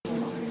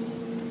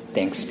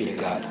Thanks be to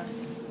God.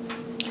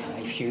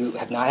 If you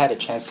have not had a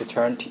chance to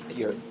turn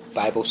your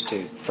Bibles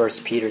to 1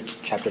 Peter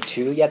chapter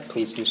 2 yet,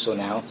 please do so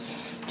now.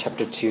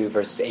 Chapter 2,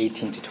 verses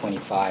 18 to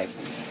 25.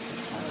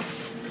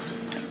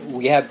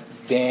 We have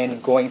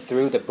been going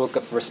through the book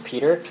of 1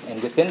 Peter,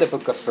 and within the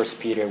book of 1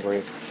 Peter,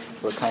 we're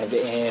kind of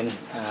in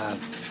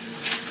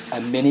a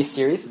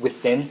mini-series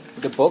within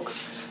the book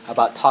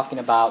about talking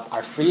about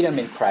our freedom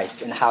in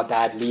Christ and how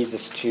that leads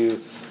us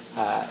to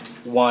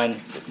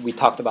one we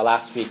talked about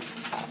last week,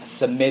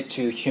 submit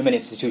to human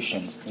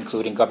institutions,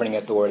 including governing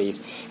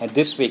authorities, and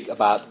this week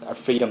about our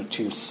freedom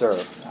to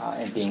serve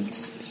and being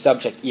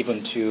subject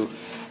even to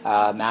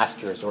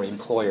masters or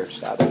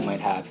employers that we might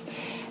have.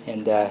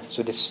 And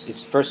so this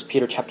is 1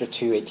 Peter chapter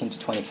 2, 18 to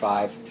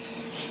 25.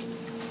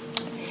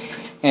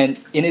 And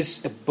in his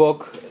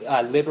book,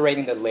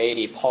 Liberating the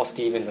Laity, Paul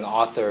Stevens, an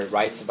author,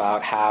 writes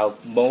about how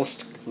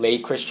most lay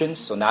Christians,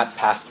 so not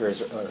pastors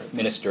or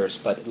ministers,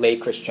 but lay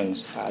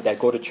Christians that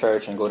go to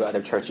church and go to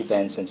other church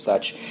events and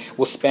such,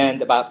 will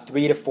spend about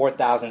 3,000 to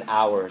 4,000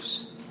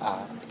 hours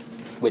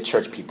with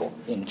church people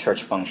in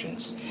church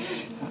functions.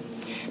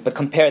 But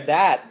compare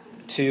that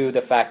to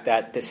the fact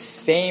that the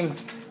same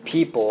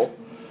people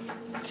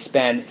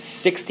spend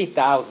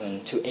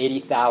 60,000 to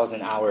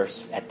 80,000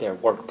 hours at their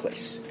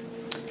workplace.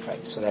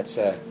 Right, so that's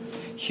a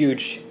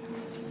huge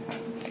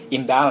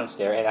imbalance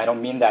there, and I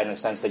don't mean that in the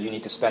sense that you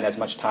need to spend as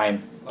much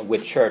time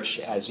with church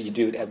as you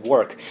do at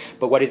work.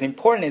 But what is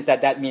important is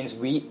that means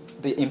the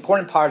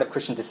important part of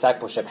Christian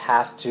discipleship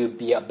has to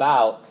be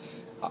about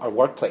our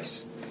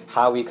workplace,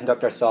 how we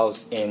conduct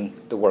ourselves in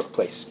the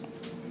workplace.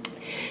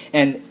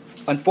 And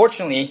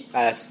unfortunately,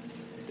 as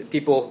the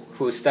people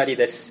who study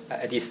this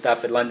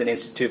stuff at London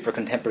Institute for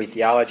Contemporary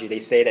Theology, they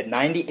say that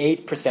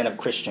 98% of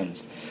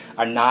Christians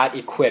are not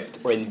equipped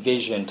or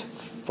envisioned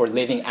for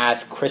living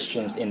as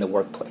Christians in the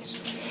workplace.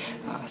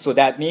 So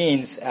that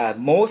means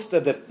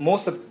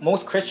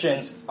most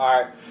Christians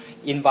are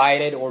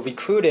invited or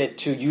recruited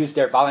to use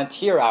their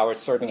volunteer hours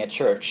serving at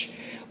church,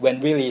 when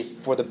really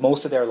for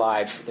most of their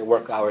lives, their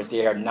work hours,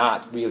 they are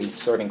not really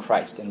serving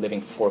Christ and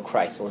living for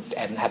Christ,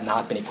 and have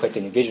not been equipped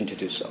and envisioned to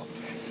do so.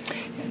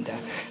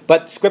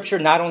 But Scripture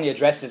not only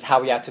addresses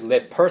how we have to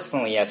live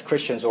personally as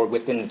Christians or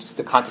within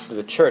the context of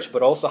the church,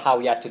 but also how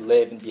we have to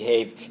live and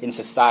behave in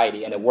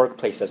society and the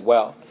workplace as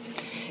well.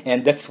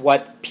 And that's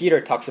what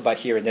Peter talks about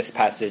here in this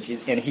passage.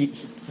 And he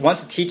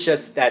wants to teach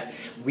us that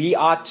we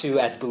ought to,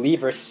 as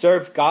believers,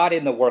 serve God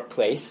in the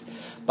workplace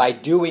by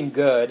doing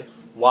good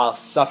while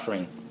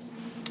suffering,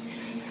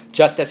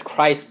 just as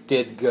Christ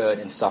did good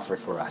and suffered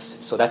for us.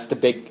 So that's the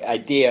big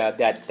idea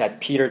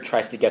that Peter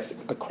tries to get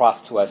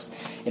across to us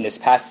in this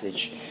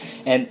passage.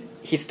 And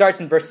he starts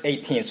in verse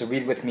 18, so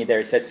read with me there.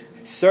 It says,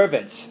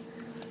 "Servants,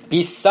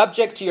 be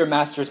subject to your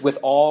masters with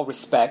all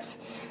respect,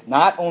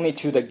 not only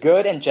to the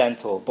good and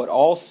gentle, but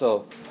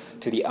also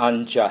to the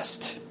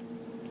unjust."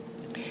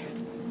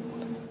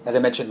 As I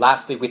mentioned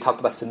last week, we talked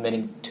about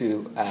submitting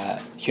to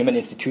human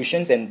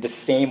institutions, and the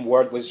same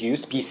word was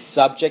used. Be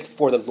subject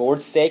for the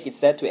Lord's sake, it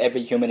said, to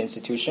every human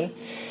institution.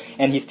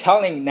 And he's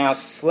telling now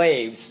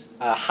slaves,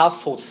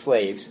 household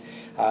slaves,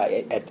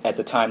 at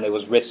the time that it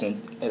was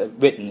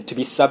written, to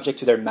be subject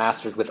to their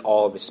masters with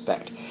all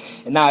respect.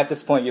 And now at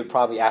this point, you're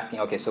probably asking,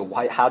 okay, so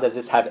how does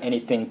this have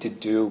anything to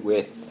do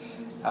with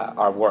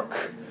our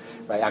work?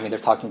 Right? I mean, they're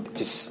talking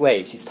to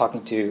slaves. He's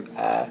talking to...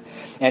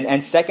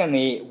 And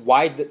secondly,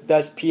 why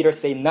does Peter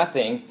say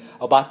nothing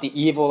about the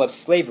evil of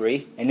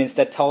slavery and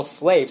instead tells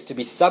slaves to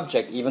be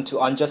subject even to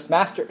unjust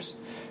masters?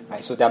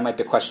 Right? So that might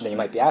be a question that you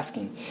might be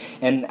asking.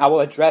 And I will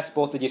address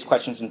both of these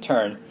questions in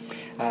turn.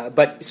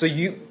 But so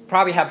you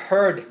probably have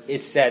heard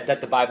it said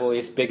that the Bible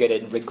is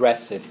bigoted and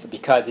regressive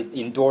because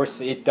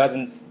it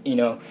doesn't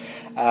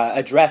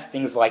address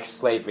things like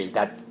slavery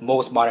that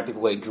most modern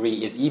people will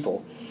agree is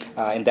evil,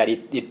 and that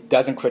it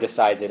doesn't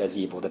criticize it as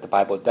evil, that the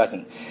Bible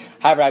doesn't.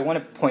 However, I want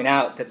to point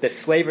out that the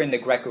slavery in the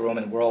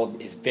Greco-Roman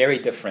world is very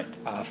different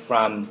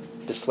from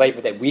the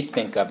slavery that we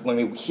think of. When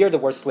we hear the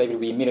word slavery,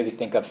 we immediately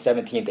think of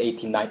 17th,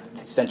 18th,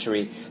 19th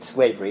century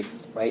slavery,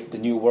 right? The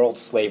New World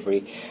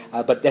slavery.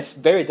 But that's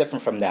very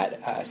different from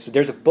that. So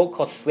there's a book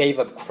called Slave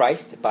of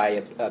Christ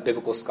by a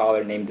biblical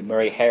scholar named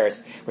Murray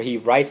Harris, where he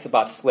writes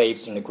about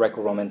slaves in the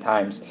Greco-Roman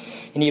times.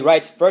 And he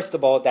writes, first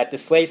of all, that the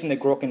slaves in the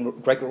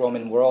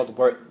Greco-Roman world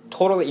were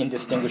totally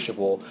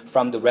indistinguishable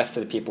from the rest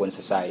of the people in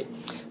society.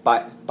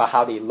 By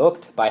how they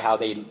looked, by how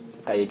they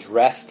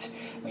dressed,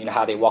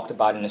 how they walked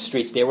about in the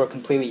streets, they were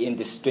completely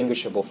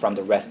indistinguishable from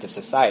the rest of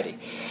society.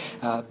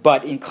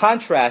 But in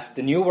contrast,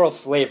 the New World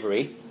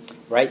slavery,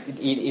 right,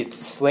 its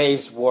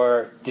slaves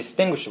were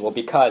distinguishable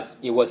because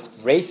it was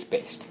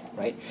race-based,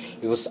 right?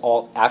 It was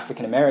all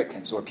African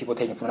Americans or people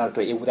taken from another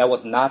place. That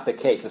was not the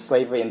case. The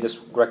slavery in this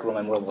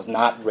Greco-Roman world was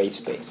not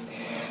race-based.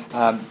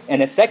 And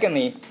then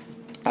secondly,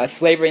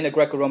 slavery in the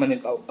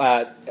Greco-Roman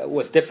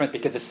was different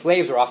because the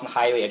slaves were often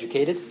highly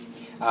educated.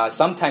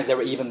 Sometimes they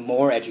were even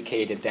more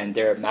educated than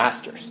their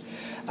masters,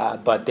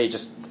 but they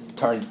just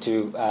turned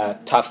to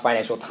tough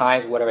financial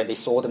times, whatever. They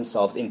sold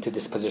themselves into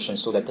this position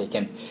so that they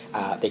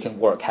can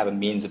work, have a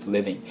means of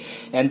living,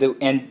 and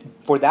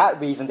for that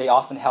reason, they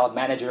often held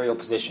managerial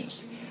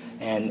positions,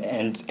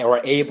 and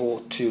were able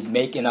to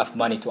make enough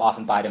money to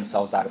often buy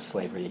themselves out of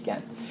slavery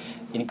again.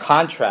 In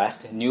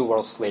contrast, New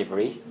World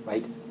slavery,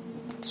 right?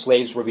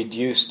 Slaves were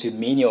reduced to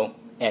menial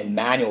and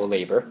manual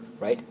labor,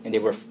 right? And they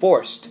were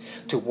forced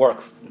to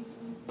work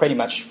pretty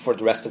much for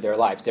the rest of their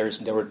lives.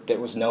 There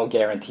was no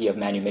guarantee of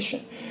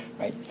manumission,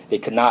 right? They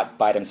could not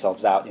buy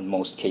themselves out in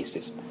most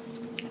cases,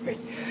 right?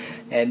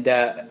 And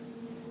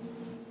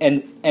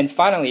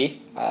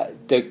finally,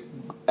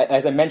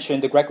 as I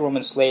mentioned, the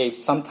Greco-Roman slaves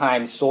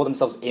sometimes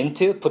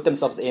put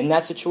themselves in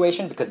that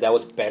situation because that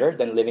was better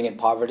than living in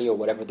poverty or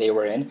whatever they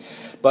were in.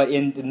 But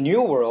in the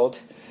New World,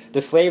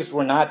 the slaves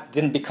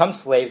didn't become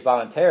slaves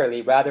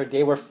voluntarily. Rather,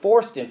 they were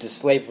forced into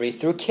slavery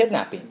through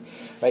kidnapping,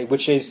 right?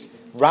 Which is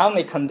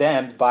roundly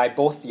condemned by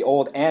both the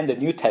Old and the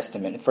New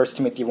Testament, 1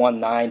 Timothy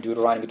 1:9,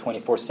 Deuteronomy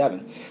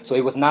 24:7. So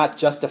it was not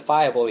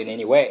justifiable in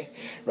any way,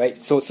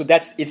 right? So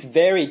it's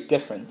very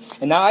different.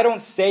 And now I don't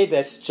say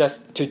this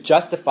just to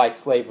justify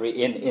slavery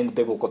in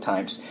biblical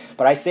times,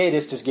 but I say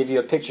this to give you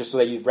a picture so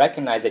that you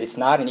recognize that it's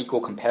not an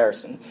equal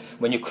comparison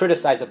when you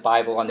criticize the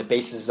Bible on the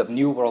basis of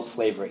New World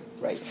slavery,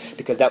 right?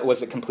 Because that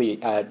was a completely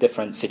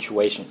different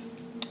situation.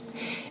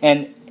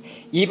 And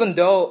even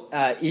though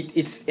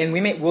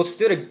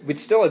we'd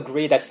still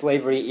agree that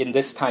slavery in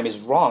this time is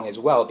wrong as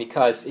well,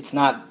 because it's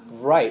not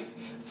right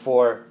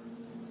for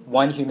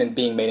one human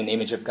being made in the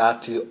image of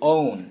God to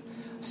own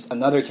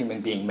another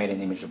human being made in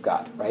the image of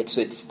God, right?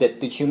 So it's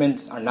that the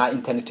humans are not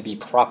intended to be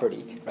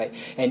property, right?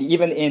 And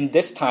even in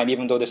this time,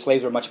 even though the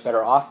slaves were much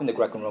better off in the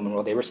Greco-Roman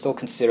world, they were still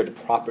considered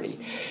property.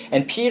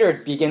 And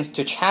Peter begins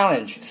to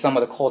challenge some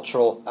of the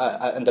cultural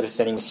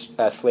understanding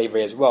of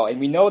slavery as well. And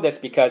we know this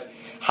because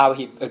how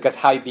he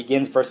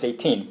begins verse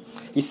 18.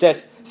 He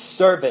says,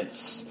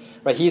 servants,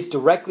 right? He's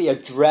directly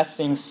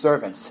addressing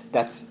servants.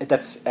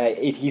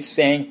 He's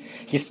saying,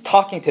 he's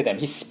talking to them,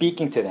 he's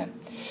speaking to them.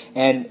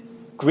 And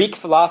Greek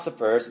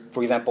philosophers,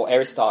 for example,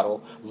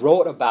 Aristotle,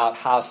 wrote about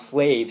how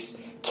slaves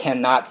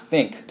cannot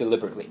think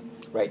deliberately,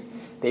 right?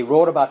 They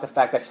wrote about the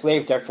fact that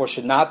slaves, therefore,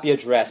 should not be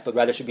addressed, but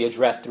rather should be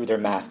addressed through their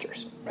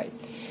masters, right?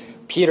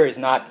 Peter is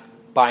not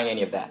buying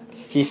any of that.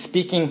 He's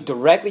speaking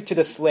directly to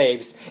the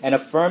slaves and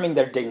affirming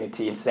their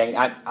dignity and saying,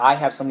 I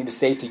have something to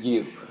say to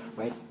you,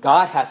 right?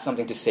 God has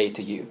something to say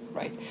to you,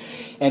 right?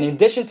 And in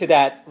addition to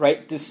that,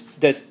 right,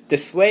 the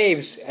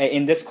slaves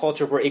in this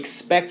culture were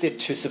expected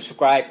to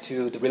subscribe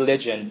to the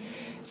religion,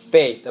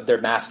 faith of their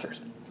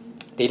masters.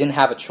 They didn't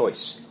have a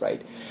choice,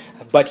 right?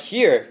 But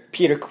here,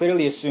 Peter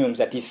clearly assumes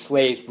that these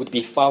slaves would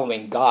be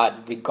following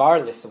God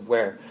regardless of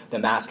where the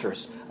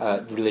master's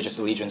religious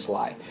allegiance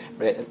lay,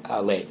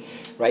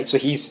 right? So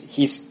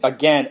he's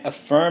again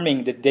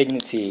affirming the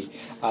dignity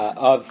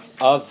of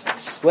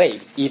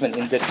slaves, even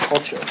in this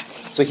culture.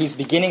 So he's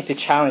beginning to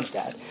challenge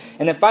that.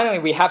 And then finally,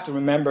 we have to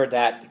remember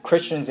that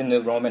Christians in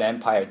the Roman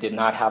Empire did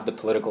not have the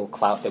political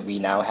clout that we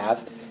now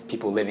have.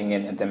 People living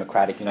in a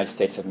democratic United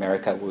States of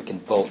America where we can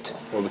vote,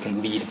 where we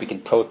can lead, we can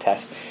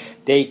protest.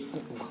 They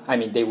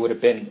would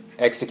have been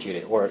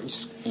executed, or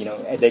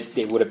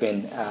they would have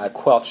been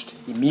quelched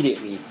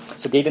immediately.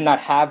 So they did not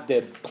have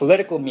the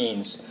political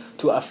means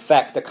to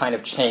affect the kind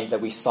of change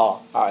that we saw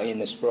in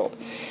this world.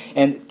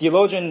 And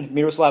theologian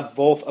Miroslav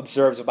Volf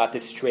observes about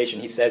this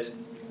situation. He says,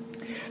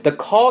 the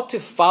call to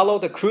follow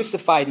the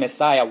crucified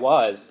Messiah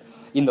was,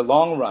 in the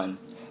long run,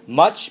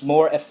 much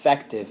more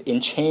effective in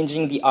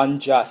changing the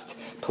unjust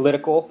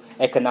political,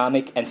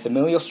 economic, and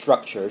familial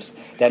structures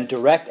than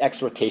direct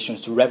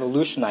exhortations to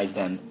revolutionize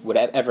them would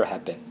ever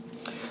have been.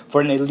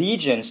 For an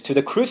allegiance to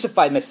the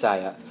crucified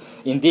Messiah,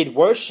 indeed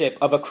worship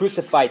of a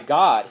crucified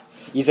God,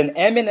 is an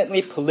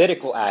eminently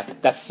political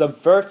act that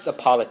subverts a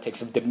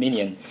politics of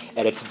dominion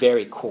at its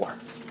very core.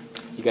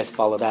 You guys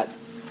follow that?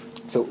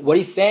 So what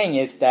he's saying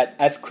is that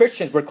as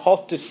Christians, we're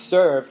called to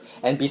serve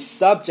and be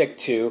subject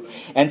to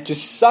and to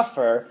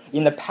suffer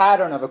in the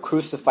pattern of a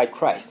crucified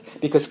Christ.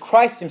 Because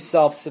Christ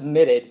himself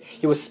submitted,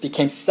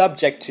 became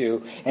subject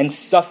to and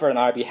suffered on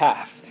our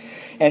behalf.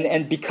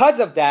 And because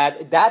of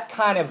that, that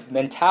kind of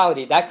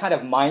mentality, that kind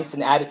of mindset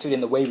and attitude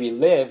in the way we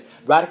live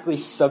radically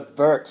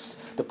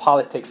subverts the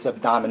politics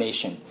of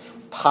domination,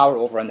 power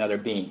over another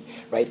being,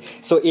 right?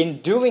 So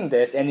in doing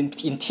this and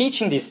in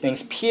teaching these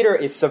things, Peter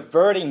is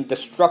subverting the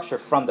structure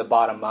from the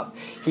bottom up.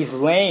 He's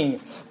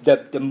laying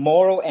the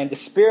moral and the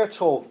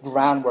spiritual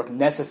groundwork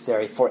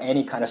necessary for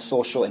any kind of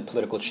social and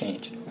political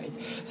change, right?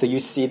 So you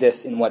see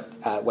this in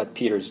what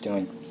Peter's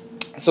doing.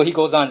 So he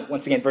goes on,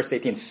 once again, verse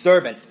 18,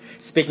 servants,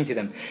 speaking to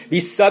them, be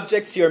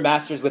subject to your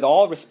masters with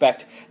all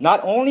respect,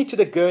 not only to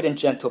the good and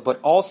gentle, but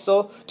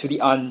also to the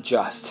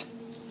unjust.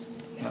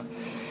 Yeah.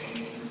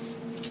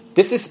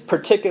 This is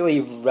particularly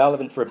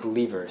relevant for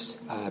believers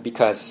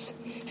because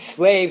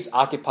slaves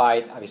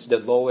occupied, obviously,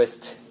 the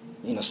lowest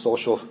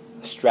social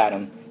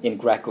stratum in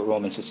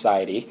Greco-Roman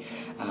society.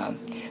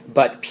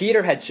 But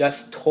Peter had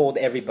just told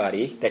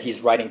everybody that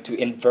he's writing to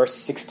in verse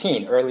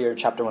 16, earlier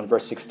chapter 1,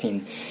 verse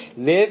 16.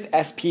 Live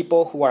as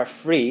people who are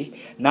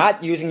free,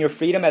 not using your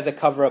freedom as a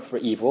cover-up for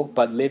evil,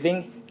 but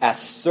living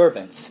as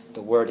servants.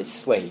 The word is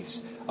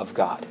slaves of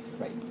God,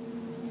 right?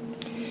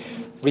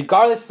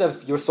 Regardless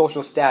of your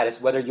social status,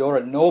 whether you're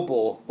a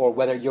noble or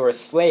whether you're a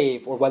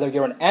slave or whether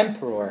you're an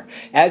emperor,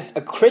 as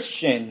a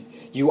Christian,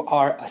 you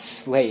are a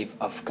slave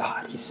of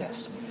God, he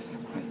says.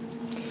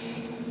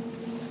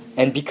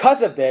 And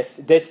because of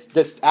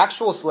this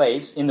actual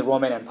slaves in the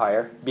Roman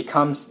Empire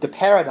becomes the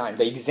paradigm,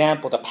 the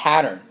example, the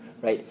pattern,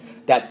 right,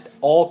 that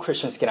all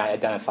Christians can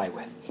identify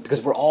with,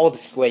 because we're all the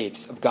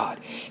slaves of God.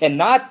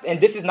 And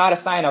this is not a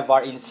sign of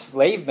our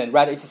enslavement,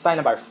 rather it's a sign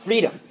of our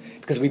freedom,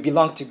 because we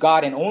belong to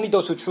God, and only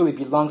those who truly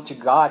belong to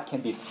God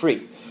can be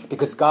free,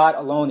 because God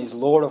alone is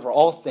Lord over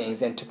all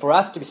things, and for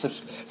us to be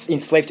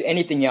enslaved to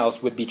anything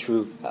else would be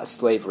true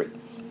slavery.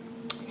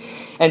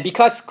 And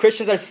because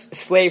Christians are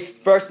slaves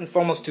first and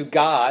foremost to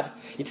God,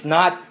 it's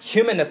not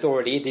human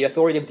authority, the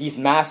authority of these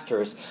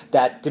masters,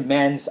 that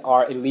demands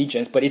our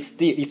allegiance, but it's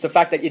the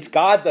fact that it's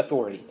God's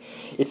authority.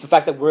 It's the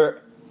fact that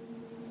we're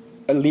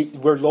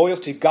loyal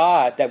to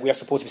God, that we are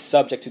supposed to be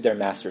subject to their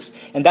masters.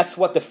 And that's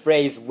what the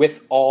phrase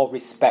 "with all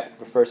respect"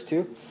 refers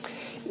to.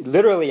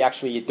 Literally,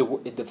 actually,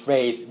 the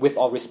phrase "with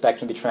all respect"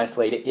 can be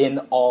translated "in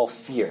all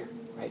fear,"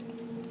 right?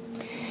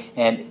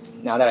 And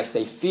now that I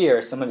say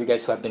fear, some of you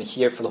guys who have been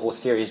here for the whole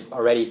series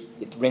already,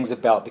 it rings a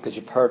bell because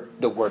you've heard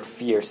the word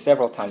fear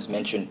several times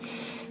mentioned.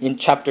 In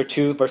chapter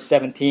 2, verse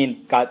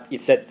 17,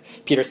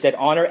 Peter said,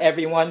 "Honor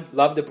everyone,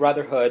 love the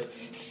brotherhood,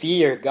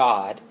 fear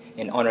God,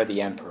 and honor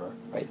the emperor."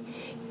 Right?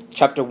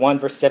 Chapter 1,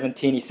 verse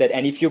 17, he said,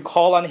 "And if you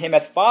call on him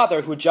as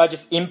Father, who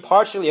judges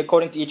impartially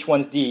according to each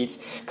one's deeds,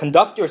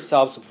 conduct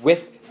yourselves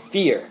with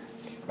fear,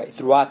 right,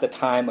 throughout the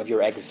time of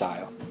your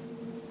exile."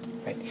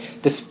 Right?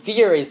 This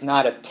fear is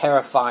not a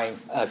terrifying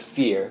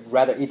fear.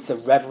 Rather, it's a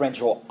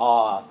reverential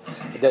awe.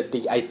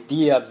 The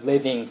idea of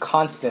living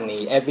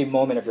constantly, every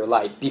moment of your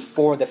life,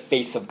 before the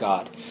face of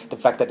God. The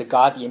fact that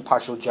the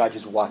impartial judge,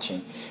 is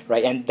watching.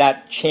 Right? And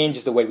that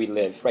changes the way we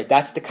live. Right?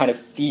 That's the kind of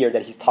fear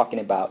that he's talking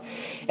about.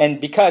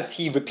 And because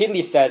he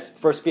repeatedly says,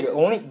 1 Peter,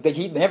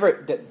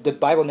 the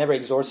Bible never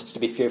exhorts us to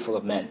be fearful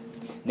of men.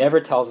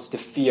 Never tells us to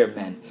fear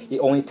men. It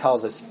only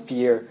tells us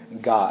fear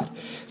God.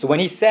 So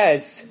when he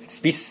says,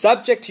 be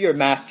subject to your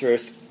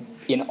masters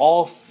in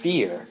all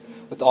fear,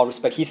 with all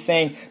respect, he's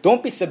saying,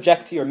 don't be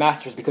subject to your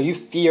masters because you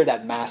fear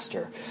that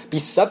master. Be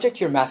subject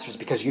to your masters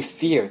because you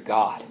fear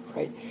God,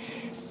 right?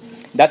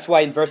 That's why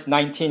in verse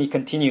 19 he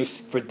continues,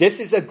 "For this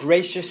is a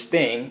gracious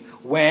thing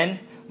when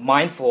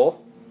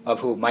mindful of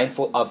who?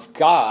 Mindful of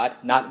God,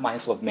 not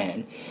mindful of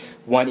men.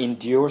 One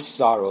endures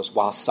sorrows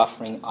while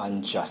suffering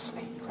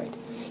unjustly," right?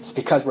 It's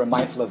because we're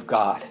mindful of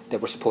God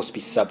that we're supposed to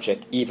be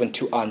subject even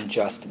to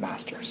unjust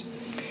masters.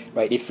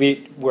 Right? If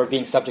we were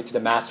being subject to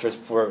the masters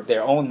for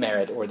their own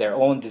merit or their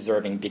own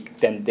deserving,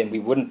 then we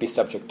wouldn't be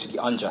subject to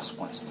the unjust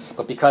ones.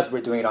 But because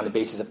we're doing it on the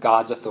basis of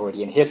God's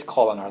authority and His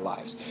call on our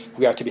lives,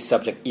 we are to be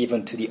subject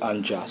even to the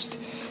unjust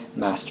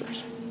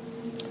masters.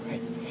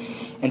 Right?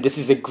 And this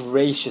is a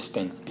gracious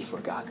thing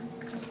before God.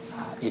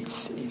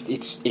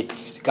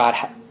 God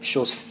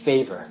shows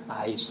favor.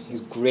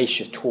 He's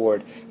gracious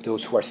toward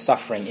those who are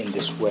suffering in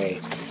this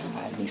way,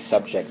 being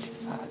subject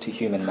to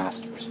human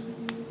masters.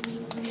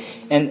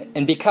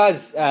 And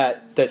because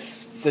the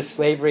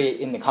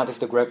slavery in the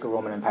context of the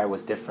Greco-Roman Empire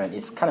was different,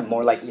 it's kind of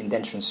more like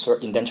indentured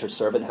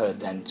servanthood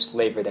than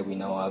slavery that we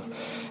know of.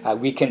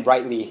 We can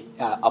rightly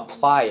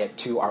apply it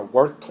to our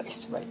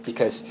workplace, right?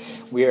 Because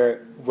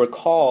we're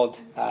called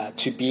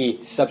to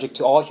be subject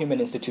to all human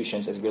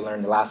institutions, as we learned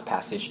in the last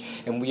passage,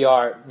 and we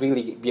are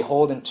really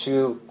beholden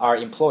to our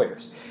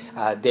employers.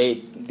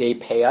 They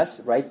pay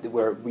us, right?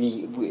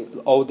 We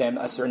owe them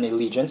a certain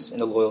allegiance and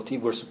a loyalty.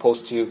 We're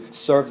supposed to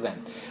serve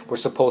them. We're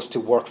supposed to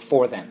work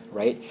for them,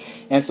 right?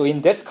 And so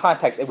in this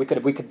context, we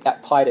could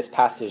apply this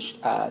passage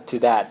to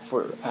that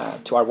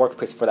to our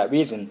workplace for that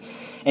reason.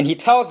 And he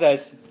tells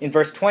us in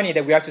verse 20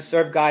 that we are to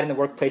serve God in the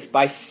workplace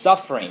by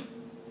suffering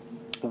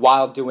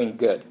while doing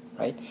good,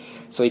 right?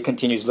 So he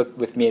continues, look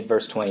with me at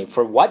verse 20.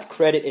 "For what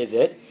credit is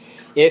it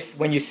if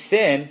when you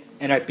sin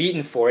and are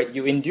beaten for it,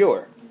 you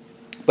endure?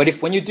 But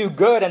if when you do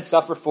good and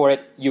suffer for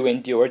it, you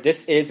endure,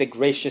 this is a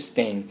gracious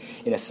thing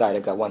in the sight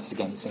of God." Once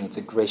again, he's saying it's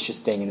a gracious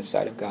thing in the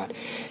sight of God.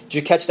 Did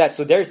you catch that?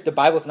 So the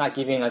Bible's not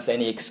giving us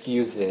any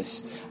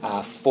excuses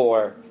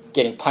for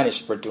getting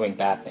punished for doing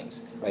bad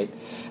things, right?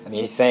 I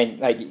mean, he's saying,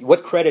 like,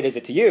 what credit is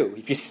it to you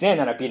if you sin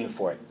and are beaten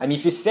for it? I mean,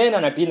 if you sin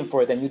and are beaten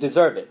for it, then you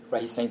deserve it,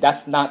 right? He's saying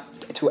that's not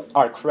to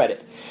our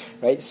credit,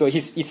 right? So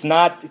it's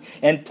not,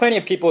 and plenty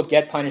of people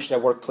get punished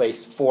at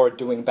workplace for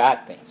doing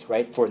bad things,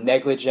 right? For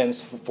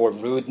negligence, for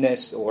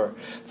rudeness, or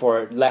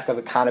for lack of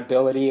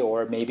accountability,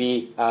 or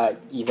maybe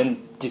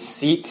even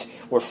deceit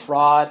or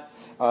fraud.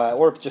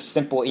 Or just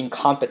simple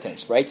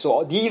incompetence, right?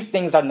 So these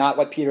things are not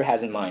what Peter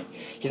has in mind.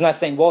 He's not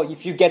saying, well,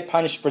 if you get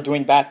punished for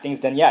doing bad things,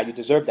 then yeah, you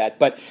deserve that.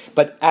 But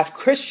as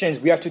Christians,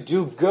 we are to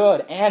do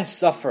good and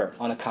suffer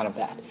on account of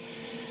that.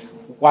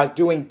 while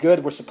doing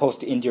good, we're supposed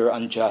to endure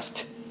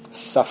unjust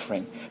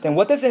suffering. Then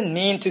what does it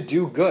mean to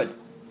do good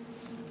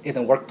in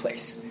the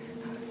workplace?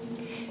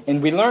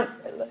 And we learned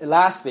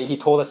last week, he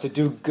told us to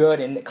do good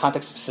in the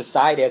context of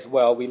society as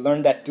well. We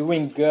learned that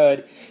doing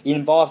good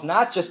involves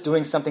not just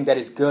doing something that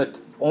is good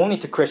only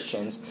to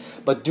Christians,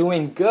 but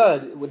doing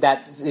good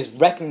that is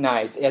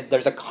recognized.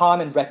 There's a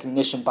common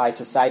recognition by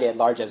society at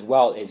large as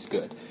well is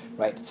good,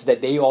 right? So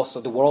that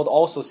the world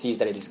also sees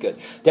that it is good.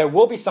 There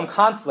will be some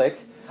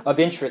conflict of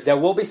interest. There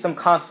will be some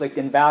conflict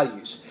in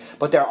values,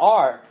 but there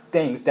are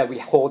things that we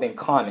hold in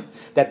common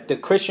that the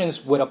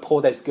Christians would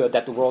uphold as good,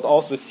 that the world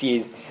also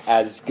sees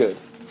as good.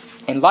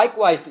 And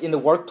likewise, in the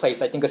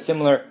workplace, I think a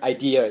similar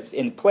idea is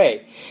in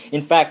play.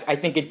 In fact, I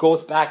think it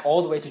goes back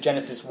all the way to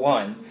Genesis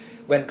 1.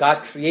 When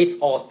God creates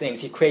all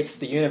things, He creates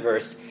the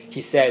universe,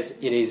 He says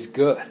it is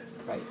good,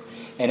 right?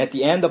 And at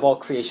the end of all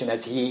creation,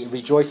 as He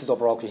rejoices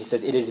over all creation, He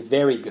says it is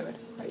very good,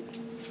 right?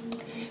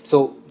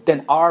 So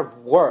then our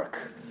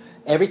work,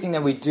 everything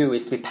that we do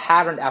is to be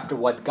patterned after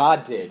what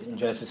God did in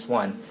Genesis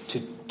 1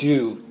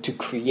 to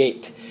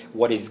create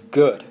what is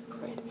good.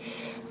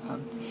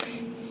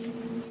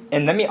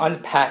 And let me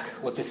unpack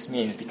what this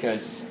means,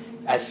 because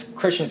as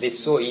Christians, it's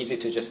so easy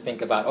to just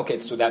think about,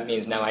 okay, so that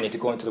means now I need to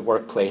go into the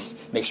workplace,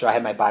 make sure I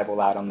have my Bible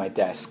out on my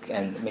desk,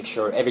 and make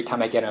sure every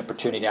time I get an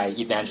opportunity, I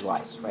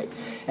evangelize, right?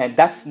 And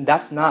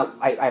that's not,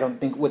 I don't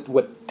think,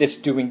 what this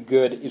doing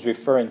good is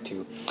referring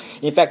to.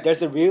 In fact,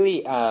 there's a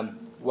really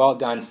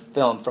well-done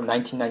film from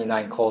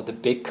 1999 called The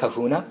Big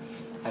Kahuna.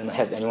 I don't know,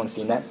 has anyone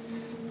seen that?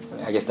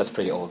 I guess that's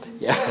pretty old.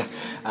 Yeah,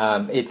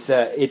 it's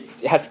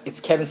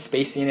Kevin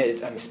Spacey in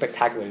it. It's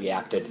spectacularly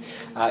acted.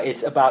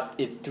 It's about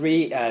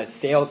three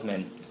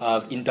salesmen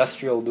of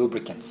industrial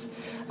lubricants,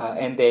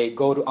 and they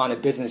go on a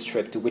business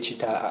trip to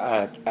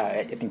Wichita,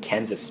 I think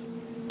Kansas,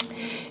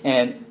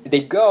 and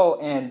they go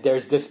and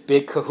there's this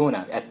big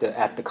kahuna at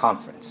the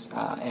conference,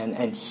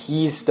 and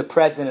he's the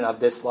president of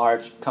this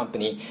large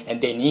company,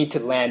 and they need to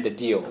land a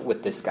deal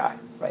with this guy,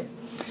 right?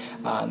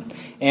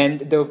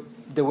 And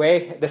the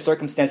way the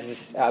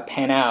circumstances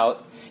pan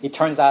out, it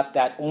turns out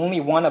that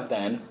only one of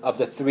them, of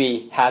the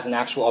three, has an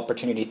actual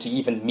opportunity to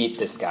even meet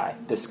this guy,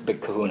 this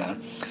big kahuna.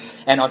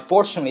 And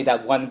unfortunately,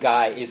 that one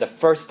guy is a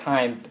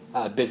first-time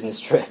business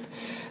trip.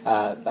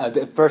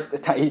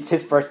 It's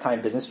his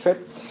first-time business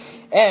trip.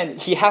 And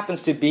he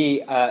happens to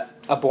be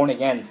a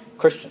born-again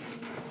Christian.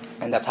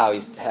 And that's how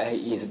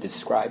he's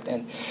described.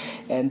 And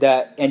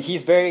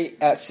he's very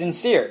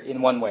sincere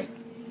in one way.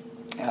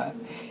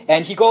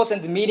 And he goes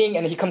in the meeting,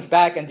 and he comes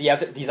back, and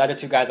these other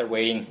two guys are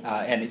waiting.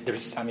 And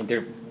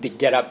they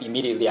get up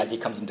immediately as he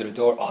comes into the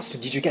door. Oh, so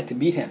did you get to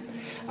meet him?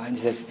 And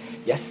he says,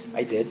 yes,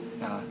 I did.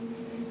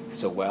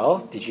 So, well,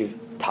 did you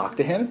talk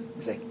to him?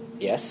 He's like,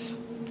 yes,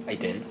 I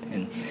did.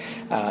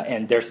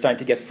 And they're starting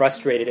to get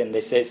frustrated, and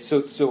they say,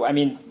 so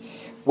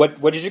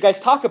what did you guys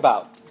talk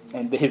about?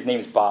 And his name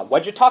is Bob. What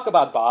did you talk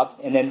about, Bob?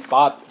 And then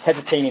Bob,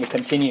 hesitating,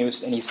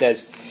 continues, and he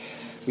says,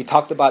 we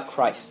talked about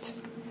Christ.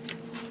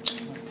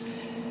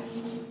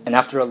 And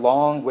after a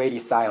long, weighty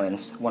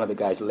silence, one of the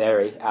guys,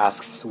 Larry,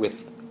 asks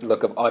with a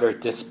look of utter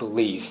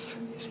disbelief,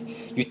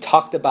 you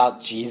talked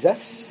about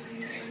Jesus?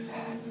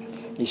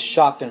 He's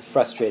shocked and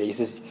frustrated. He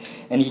says,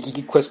 and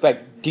he quotes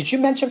back, did you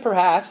mention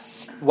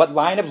perhaps what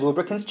line of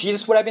lubricants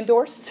Jesus would have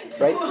endorsed?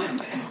 Right?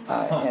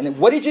 And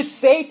what did you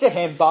say to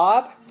him,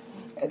 Bob?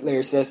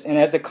 Larry says, and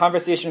as the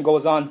conversation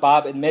goes on,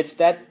 Bob admits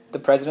that the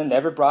president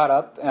never brought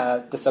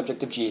up the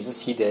subject of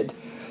Jesus. He did.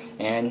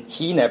 And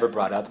he never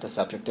brought up the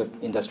subject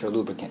of industrial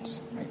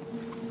lubricants. Right?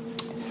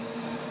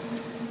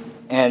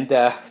 And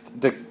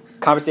the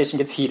conversation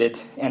gets heated,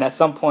 and at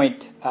some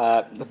point,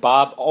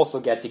 Bob also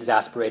gets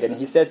exasperated,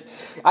 and he says,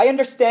 I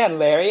understand,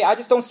 Larry, I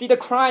just don't see the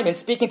crime in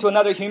speaking to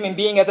another human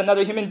being as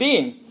another human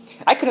being.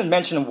 I couldn't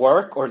mention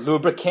work or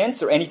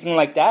lubricants or anything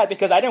like that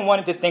because I didn't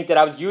want him to think that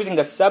I was using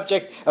the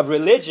subject of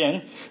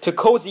religion to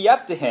cozy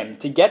up to him,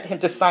 to get him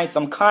to sign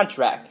some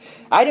contract.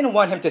 I didn't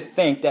want him to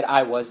think that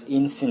I was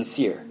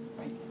insincere.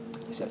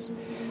 He says.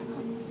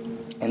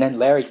 And then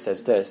Larry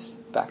says this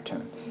back to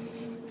him.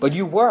 But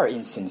you were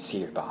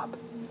insincere, Bob.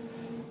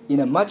 In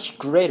a much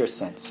greater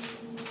sense.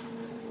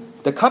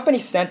 The company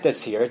sent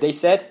us here. They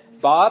said,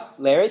 Bob,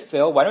 Larry,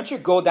 Phil, why don't you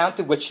go down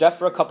to Wichita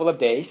for a couple of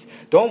days?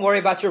 Don't worry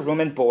about your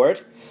room and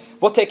board.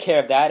 We'll take care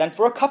of that. And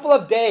for a couple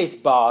of days,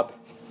 Bob,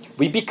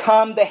 we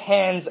become the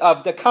hands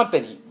of the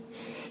company,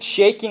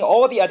 shaking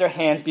all the other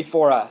hands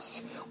before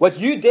us. What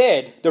you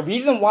did, the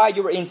reason why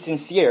you were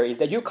insincere is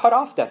that you cut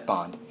off that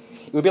bond.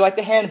 It would be like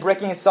the hand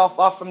breaking itself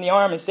off from the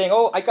arm and saying,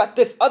 oh, I got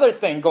this other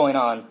thing going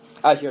on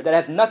out here that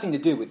has nothing to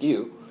do with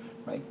you.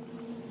 Right?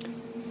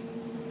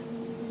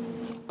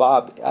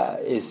 Bob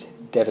is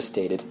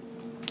devastated.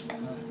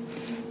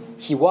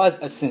 He was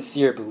a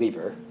sincere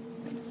believer,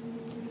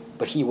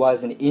 but he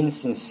was an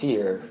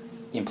insincere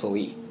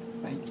employee.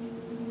 Right?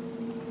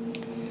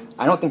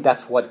 I don't think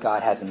that's what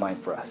God has in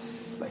mind for us.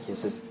 Like he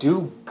says,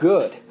 do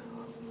good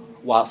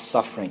while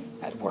suffering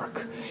at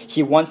work.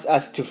 He wants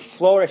us to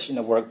flourish in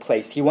the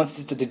workplace. He wants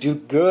us to do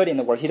good in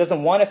the work. He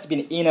doesn't want us to be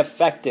an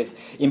ineffective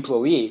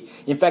employee.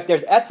 In fact,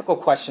 there's ethical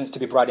questions to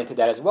be brought into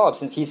that as well,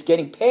 since he's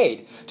getting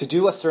paid to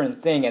do a certain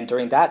thing, and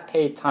during that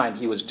paid time,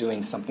 he was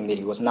doing something that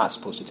he was not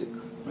supposed to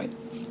do, right?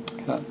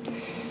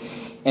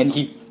 And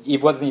he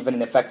wasn't even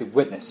an effective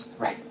witness,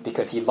 right?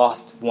 Because he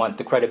lost,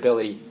 the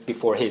credibility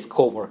before his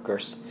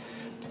co-workers.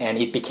 And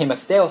it became a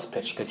sales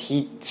pitch because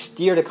he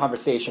steered the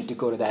conversation to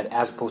go to that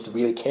as opposed to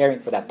really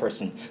caring for that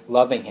person,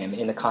 loving him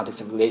in the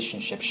context of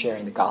relationship,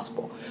 sharing the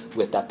gospel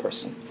with that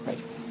person, right?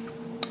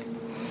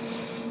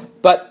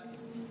 But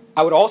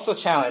I would also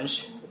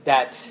challenge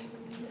that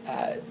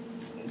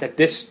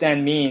this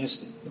then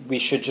means we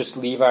should just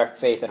leave our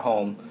faith at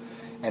home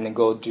and then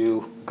go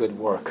do good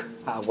work,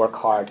 work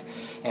hard.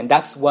 And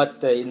that's what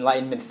the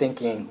Enlightenment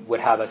thinking would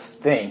have us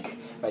think.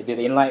 Right?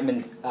 The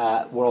Enlightenment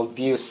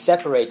worldview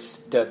separates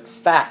the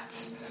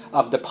facts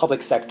of the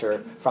public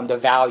sector from the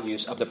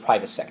values of the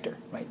private sector.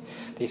 Right?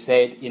 They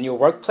say in your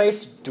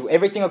workplace, do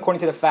everything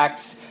according to the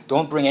facts.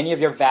 Don't bring any of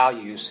your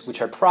values,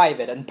 which are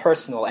private and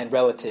personal and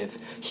relative,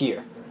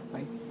 here.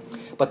 Right?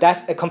 But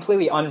that's a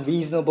completely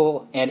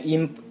unreasonable and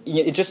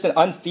it's just an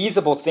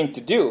unfeasible thing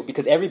to do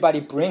because everybody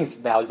brings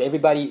values.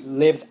 Everybody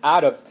lives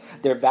out of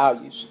their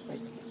values. Right?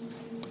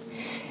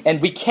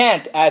 And we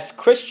can't, as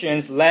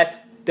Christians,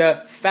 let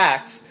the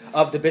facts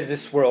of the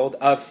business world,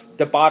 of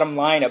the bottom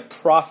line of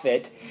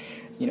profit,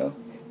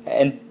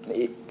 and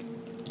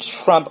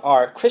trump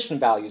our Christian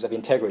values of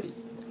integrity,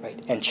 right,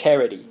 and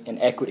charity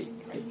and equity,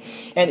 right.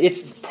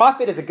 And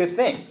profit is a good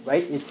thing,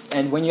 right?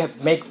 And when you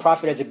make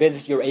profit as a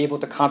business, you're able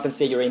to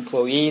compensate your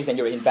employees and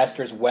your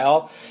investors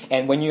well.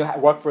 And when you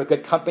work for a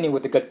good company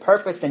with a good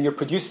purpose, then you're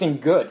producing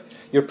good.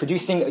 You're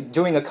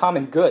doing a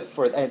common good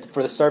for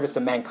the service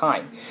of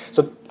mankind.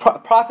 So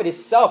profit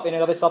itself, in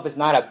and of itself, is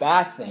not a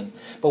bad thing.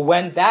 But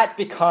when that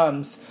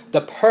becomes the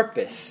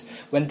purpose,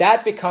 when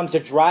that becomes the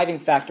driving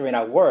factor in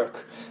our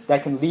work,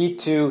 that can lead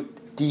to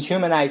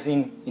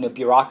dehumanizing,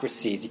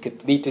 bureaucracies. It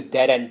could lead to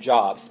dead-end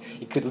jobs.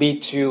 It could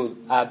lead to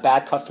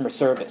bad customer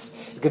service.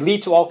 It could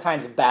lead to all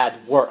kinds of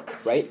bad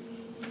work, right?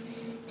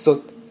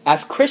 So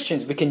as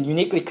Christians, we can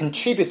uniquely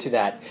contribute to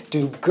that,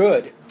 do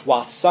good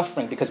while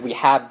suffering, because we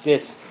have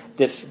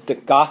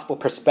the gospel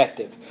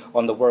perspective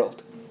on the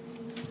world.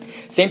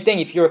 Same thing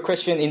if you're a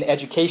Christian in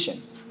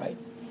education, right?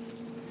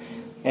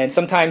 And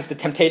sometimes the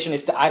temptation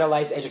is to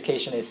idolize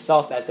education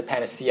itself as the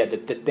panacea, the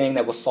thing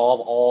that will solve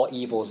all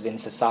evils in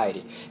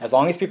society. As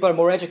long as people are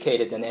more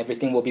educated, then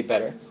everything will be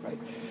better, right?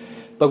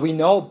 But we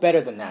know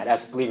better than that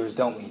as believers,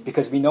 don't we?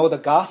 Because we know the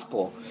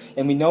gospel,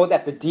 and we know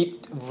that the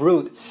deep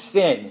root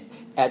sin,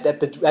 at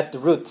the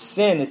root,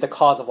 sin is the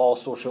cause of all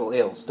social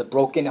ills, the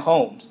broken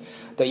homes,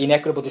 the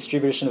inequitable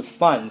distribution of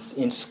funds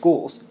in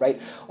schools,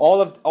 right?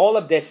 All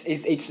of this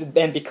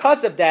and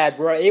because of that,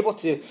 we're able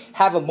to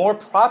have a more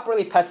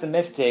properly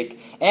pessimistic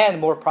and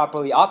more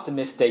properly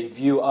optimistic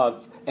view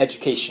of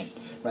education,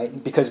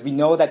 right? Because we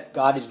know that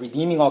God is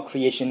redeeming all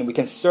creation, and we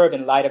can serve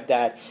in light of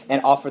that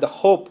and offer the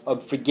hope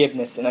of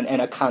forgiveness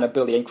and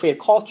accountability, and create a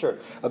culture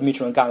of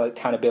mutual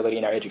accountability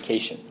in our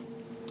education.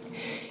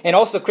 And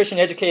also, Christian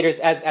educators,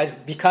 as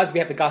because we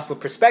have the gospel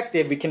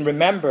perspective, we can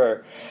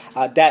remember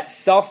that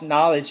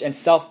self-knowledge and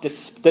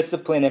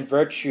self-discipline and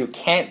virtue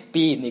can't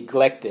be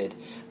neglected,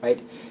 right,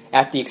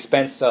 at the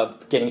expense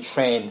of getting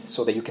trained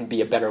so that you can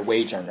be a better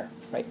wage earner,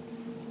 right?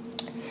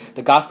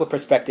 The gospel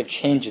perspective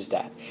changes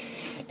that.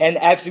 And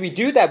as we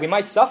do that, we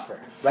might suffer,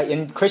 right?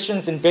 And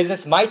Christians in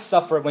business might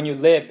suffer when you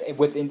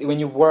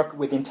work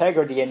with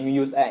integrity and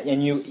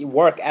you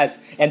work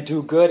and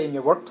do good in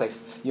your workplace.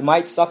 You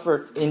might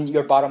suffer in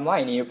your bottom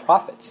line, in your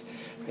profits,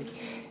 right?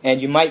 And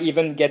you might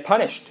even get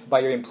punished by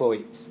your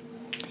employees.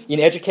 In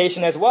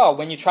education as well,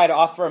 when you try to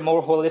offer a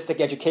more holistic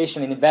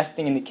education and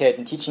investing in the kids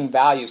and teaching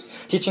values,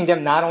 teaching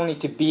them not only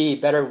to be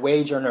better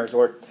wage earners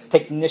or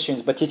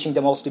technicians, but teaching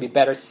them also to be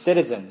better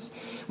citizens.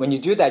 When you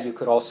do that, you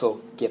could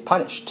also get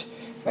punished,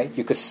 right?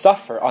 You could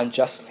suffer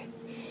unjustly.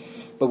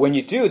 But when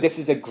you do, this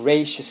is a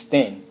gracious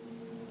thing.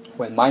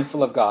 When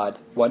mindful of God,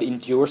 one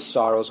endures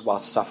sorrows while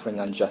suffering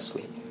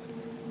unjustly.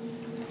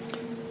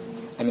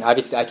 I mean,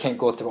 obviously, I can't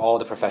go through all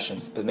the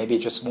professions, but maybe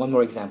just one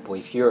more example.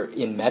 If you're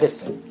in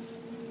medicine,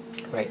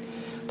 right,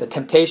 the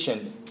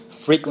temptation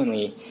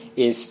frequently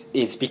is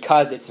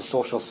because it's a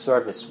social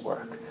service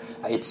work.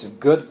 It's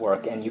good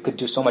work, and you could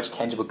do so much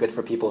tangible good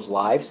for people's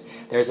lives.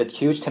 There's a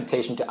huge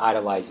temptation to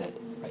idolize it.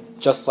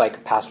 Just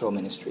like pastoral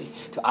ministry,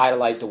 to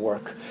idolize the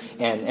work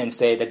and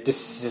say that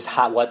this is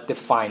what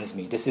defines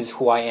me, this is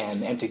who I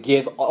am, and to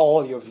give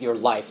all your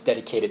life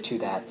dedicated to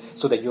that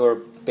so that you're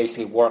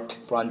basically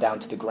run down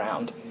to the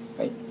ground,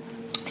 right?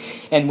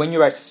 And when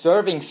you are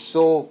serving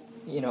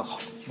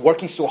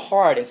working so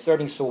hard and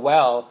serving so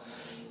well,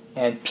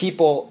 and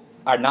people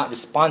are not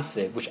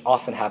responsive, which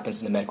often happens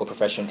in the medical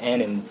profession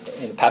and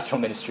in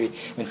pastoral ministry,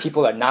 when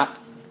people are not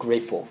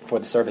grateful for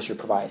the service you're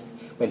providing,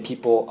 when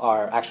people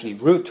are actually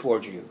rude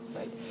towards you,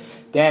 right,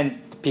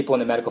 then the people in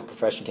the medical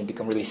profession can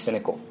become really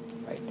cynical,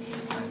 right?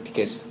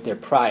 because their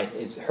pride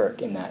is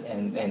hurt in that,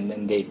 and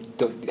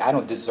I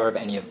don't deserve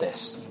any of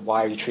this.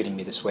 Why are you treating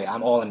me this way?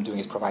 All I'm doing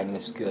is providing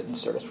this good and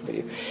service for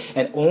you.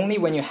 And only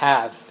when you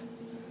have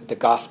the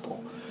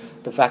gospel,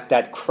 the fact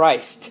that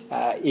Christ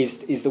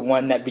is the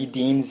one that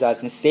redeems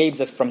us and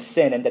saves us from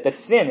sin, and that the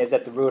sin is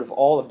at the root of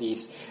all of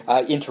these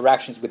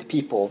interactions with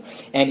people.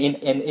 And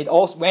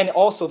when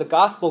also the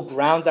gospel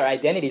grounds our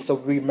identity, so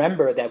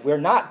remember that we're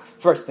not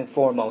first and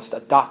foremost a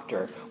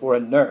doctor or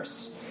a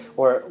nurse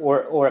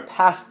or a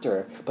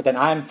pastor, but that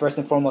I'm first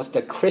and foremost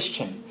a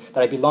Christian,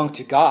 that I belong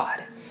to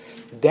God.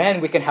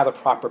 Then we can have a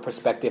proper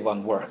perspective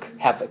on work,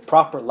 have a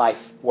proper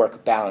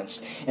life-work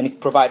balance, and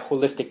provide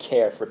holistic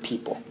care for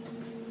people.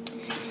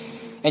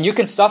 And you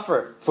can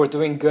suffer for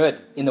doing good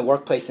in the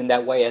workplace in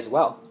that way as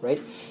well, right?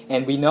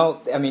 And we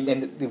know,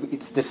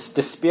 it's the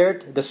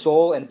spirit, the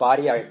soul, and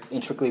body are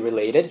intricately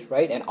related,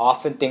 right? And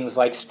often things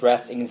like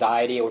stress,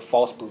 anxiety, or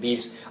false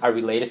beliefs are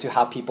related to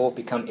how people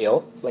become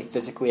ill, like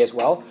physically as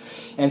well.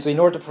 And so in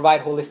order to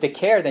provide holistic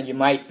care, then you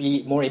might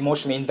be more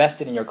emotionally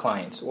invested in your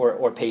clients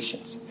or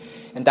patients.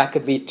 And that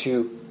could lead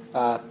to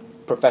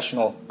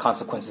professional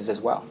consequences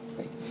as well,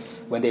 right?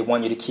 When they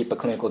want you to keep a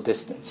clinical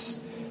distance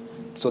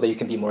so that you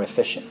can be more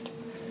efficient.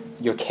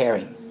 You're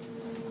caring.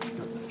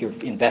 You're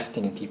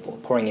investing in people,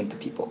 pouring into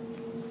people.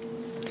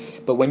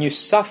 But when you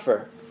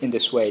suffer in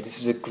this way, this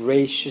is a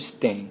gracious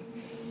thing,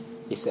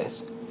 he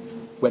says.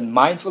 When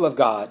mindful of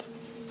God,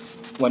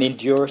 one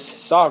endures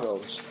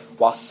sorrows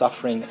while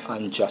suffering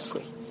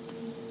unjustly.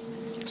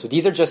 So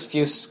these are just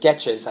few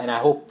sketches, and I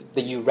hope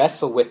that you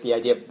wrestle with the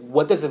idea of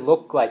what does it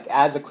look like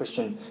as a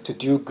Christian to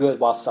do good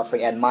while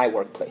suffering at my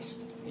workplace.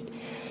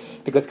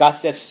 Because God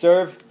says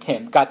serve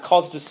Him. God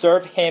calls us to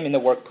serve Him in the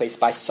workplace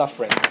by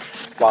suffering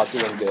while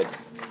doing good.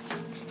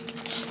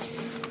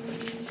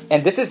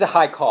 And this is a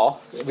high call.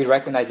 We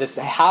recognize this.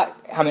 How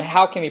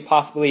can we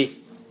possibly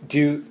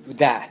do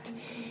that?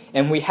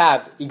 And we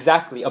have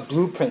exactly a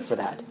blueprint for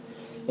that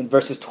in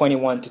verses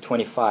 21 to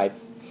 25.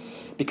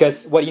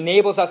 Because what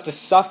enables us to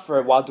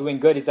suffer while doing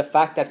good is the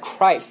fact that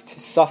Christ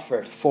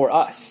suffered for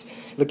us.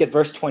 Look at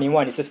verse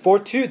 21. It says, "For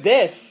to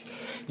this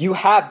you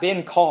have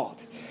been called,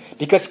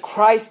 because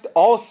Christ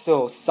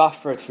also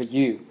suffered for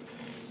you,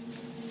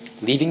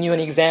 leaving you an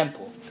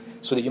example,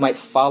 so that you might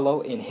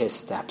follow in His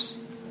steps."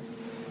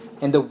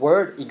 And the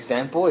word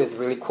example is a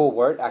really cool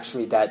word,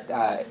 actually,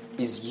 that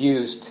is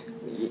used.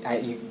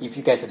 If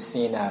you guys have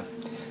seen kind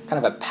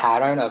of a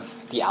pattern of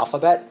the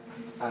alphabet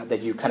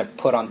that you kind of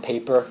put on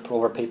paper, put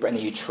over paper, and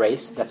then you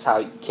trace. That's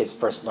how kids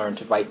first learn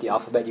to write the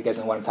alphabet. You guys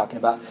know what I'm talking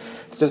about?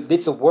 So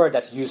it's a word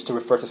that's used to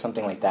refer to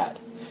something like that.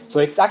 So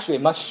it's actually a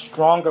much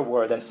stronger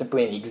word than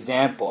simply an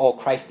example. Oh,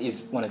 Christ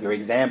is one of your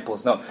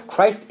examples. No,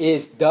 Christ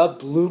is the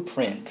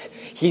blueprint.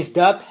 He's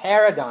the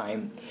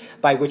paradigm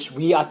by which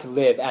we ought to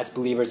live as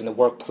believers in the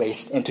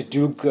workplace and to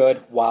do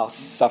good while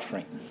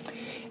suffering.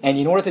 And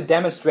in order to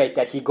demonstrate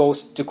that, he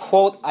goes to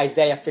quote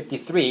Isaiah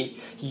 53.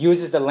 He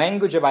uses the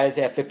language of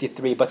Isaiah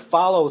 53, but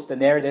follows the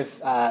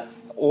narrative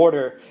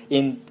order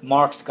in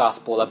Mark's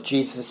gospel of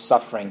Jesus'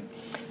 suffering.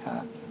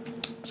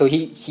 So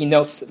he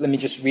notes, let me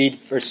just read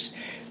verse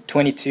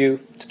 22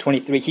 to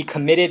 23. "He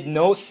committed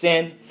no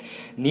sin,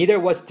 neither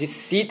was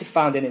deceit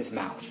found in his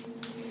mouth.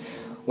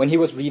 When he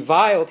was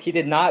reviled, he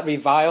did not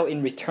revile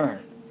in return.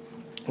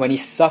 When he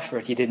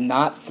suffered, he did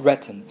not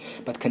threaten,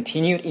 but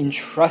continued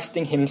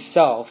entrusting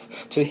himself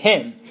to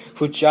him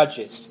who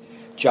judges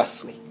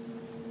justly."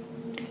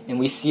 And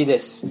we see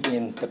this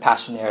in the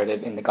Passion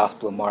narrative in the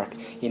Gospel of Mark.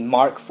 In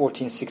Mark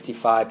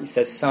 14:65, it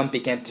says, "Some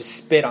began to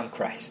spit on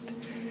Christ,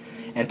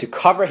 and to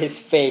cover his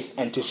face,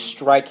 and to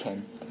strike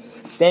him,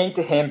 saying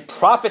to him,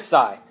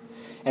 'Prophesy!'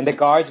 And the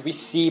guards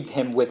received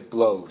him with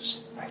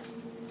blows." Right.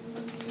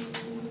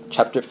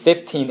 Chapter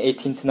 15,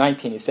 18 to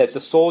 19, it says, "The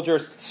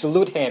soldiers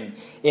salute him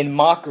in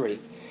mockery.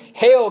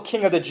 'Hail,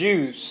 King of the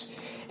Jews!'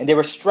 And they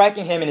were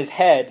striking him in his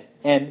head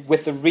and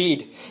with a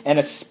reed,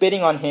 and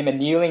spitting on him and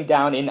kneeling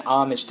down in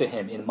homage to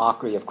him, in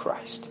mockery of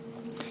Christ.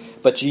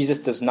 But Jesus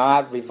does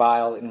not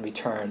revile in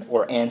return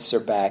or answer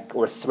back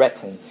or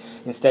threaten.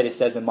 Instead, it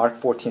says in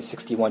Mark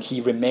 14:61,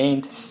 he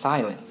remained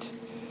silent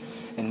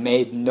and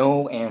made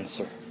no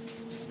answer."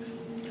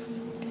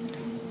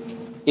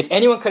 If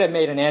anyone could have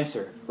made an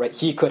answer, right,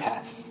 he could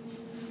have.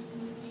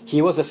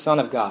 He was the Son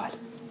of God.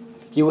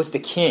 He was the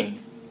King.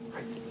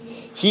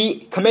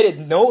 He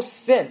committed no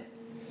sin.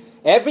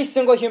 Every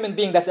single human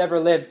being that's ever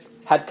lived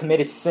had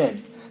committed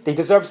sin. They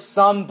deserve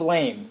some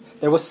blame.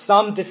 There was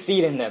some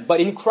deceit in them. But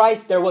in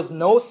Christ, there was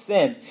no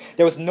sin.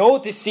 There was no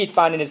deceit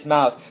found in his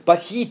mouth.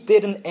 But he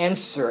didn't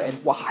answer.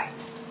 And why?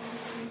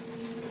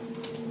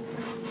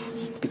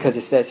 Because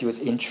it says he was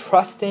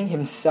entrusting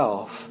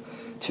himself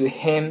to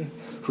him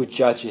who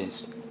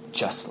judges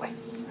justly.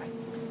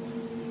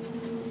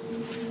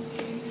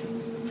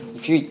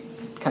 If you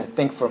kind of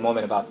think for a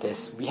moment about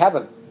this,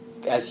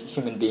 as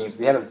human beings,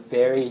 we have a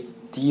very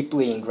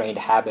deeply ingrained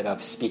habit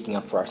of speaking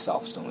up for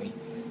ourselves, don't we?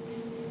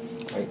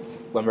 Right?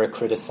 When we're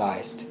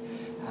criticized,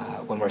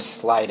 when we're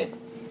slighted,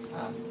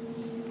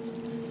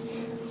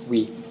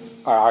 we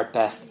are our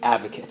best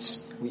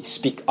advocates. We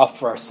speak up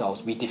for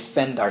ourselves. We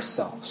defend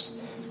ourselves.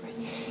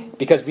 Right?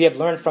 Because we have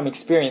learned from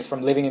experience,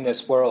 from living in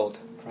this world,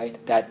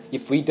 right, that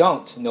if we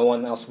don't, no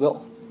one else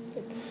will.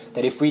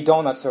 That if we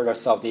don't assert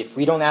ourselves, if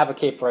we don't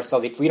advocate for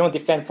ourselves, if we don't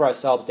defend for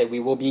ourselves, that we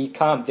will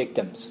become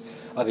victims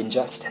of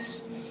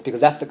injustice.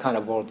 Because that's the kind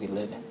of world we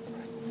live in.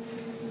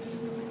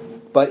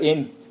 But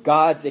in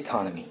God's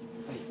economy,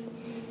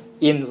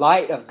 in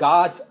light of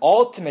God's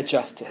ultimate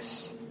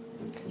justice,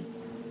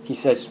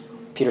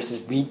 Peter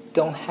says, we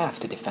don't have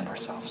to defend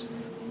ourselves.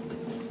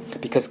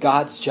 Because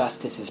God's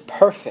justice is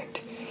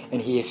perfect,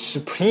 and He is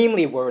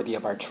supremely worthy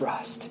of our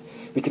trust.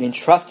 We can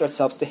entrust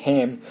ourselves to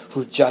Him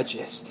who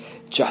judges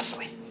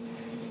justly.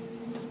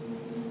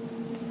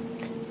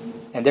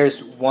 And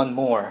there's one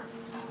more,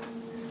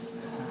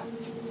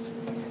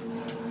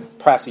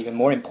 perhaps even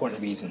more important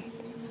reason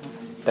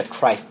that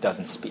Christ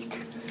doesn't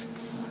speak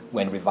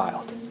when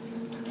reviled.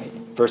 Right?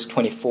 Verse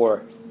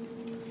 24,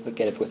 look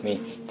at it with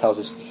me, tells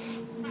us,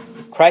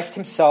 Christ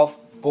Himself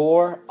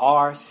bore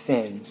our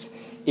sins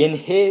in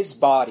His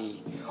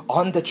body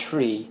on the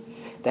tree,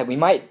 that we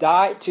might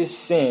die to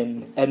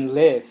sin and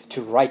live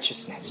to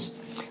righteousness.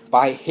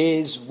 By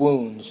His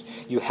wounds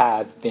you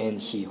have been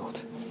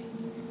healed.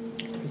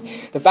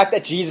 The fact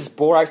that Jesus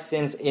bore our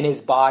sins in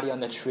His body on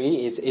the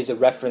tree is a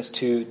reference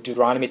to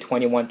Deuteronomy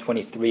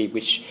 21:23,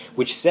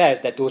 which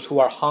says that those who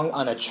are hung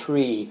on a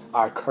tree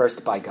are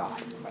cursed by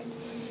God. Right?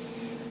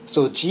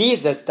 So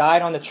Jesus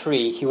died on the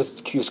tree. He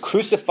was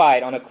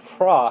crucified on a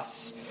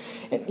cross,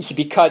 and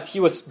because He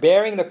was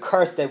bearing the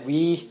curse that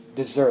we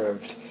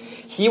deserved.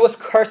 He was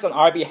cursed on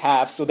our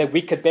behalf so that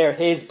we could bear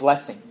His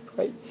blessing.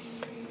 Right?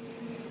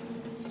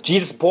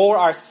 Jesus bore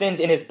our sins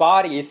in His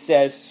body, it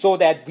says, so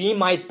that we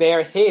might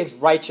bear His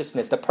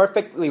righteousness, the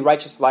perfectly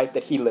righteous life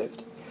that He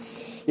lived.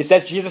 It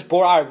says Jesus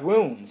bore our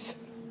wounds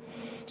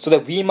so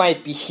that we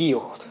might be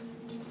healed.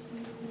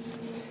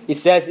 It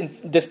says in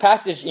this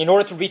passage, in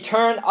order to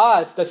return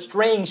us, the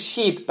straying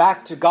sheep,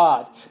 back to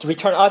God, to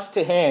return us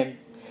to Him,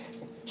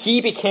 He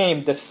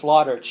became the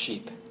slaughtered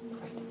sheep.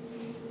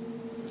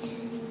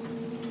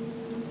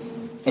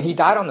 And He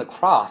died on the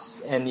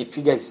cross. And I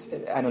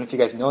don't know if you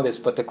guys know this,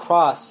 but the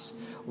cross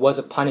was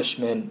a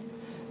punishment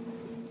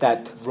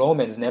that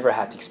Romans never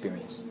had to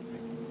experience.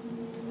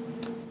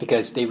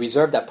 Because they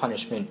reserved that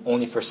punishment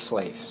only for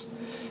slaves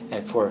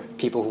and for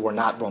people who were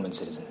not Roman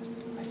citizens.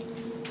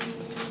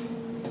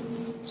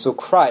 So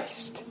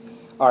Christ,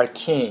 our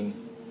King,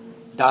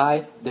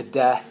 died the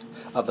death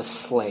of a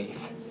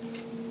slave.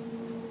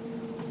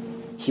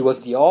 He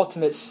was the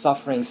ultimate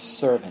suffering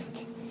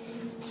servant.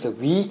 So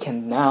we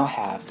can now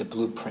have the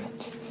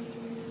blueprint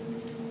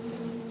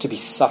to be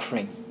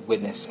suffering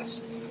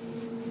witnesses.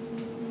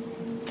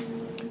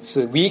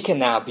 So we can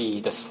now be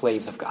the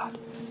slaves of God.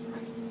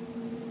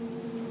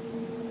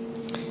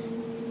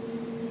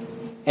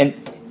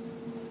 And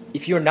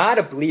if you're not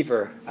a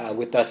believer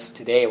with us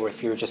today, or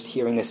if you're just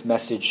hearing this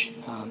message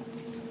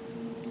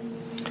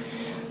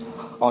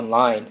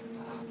online,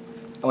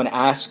 I want to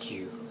ask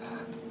you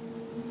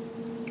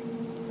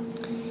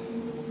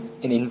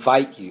and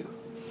invite you,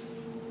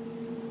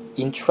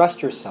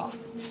 entrust yourself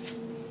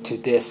to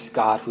this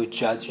God who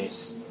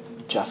judges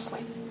justly.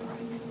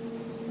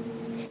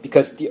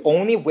 Because the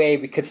only way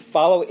we could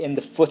follow in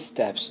the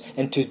footsteps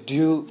and to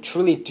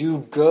truly do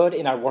good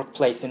in our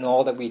workplace and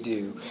all that we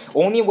do,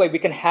 only way we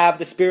can have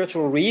the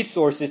spiritual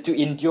resources to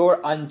endure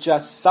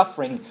unjust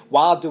suffering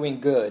while doing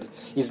good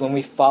is when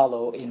we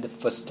follow in the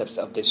footsteps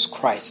of this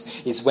Christ,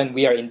 is when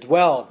we are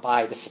indwelled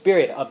by the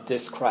Spirit of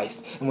this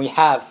Christ, and we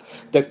have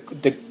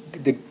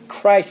the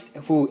Christ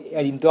who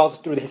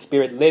indwells through His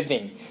Spirit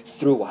living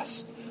through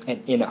us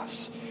and in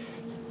us.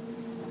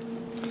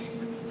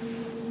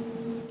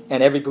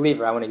 And every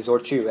believer, I want to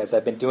exhort you, as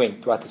I've been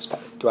doing throughout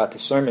the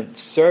sermon,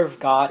 serve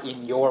God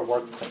in your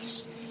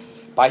workplace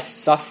by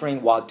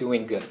suffering while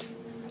doing good,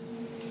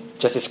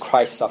 just as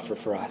Christ suffered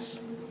for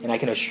us. And I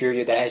can assure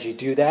you that as you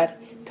do that,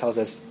 it tells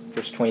us,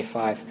 verse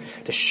 25,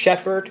 the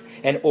shepherd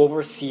and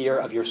overseer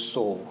of your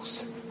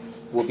souls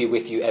will be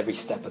with you every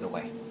step of the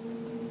way.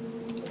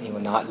 And He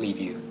will not leave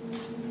you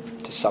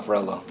to suffer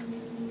alone.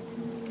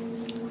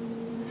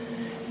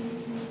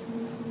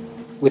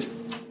 With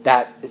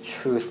that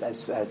truth,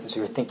 as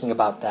you're thinking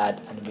about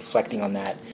that and reflecting on that,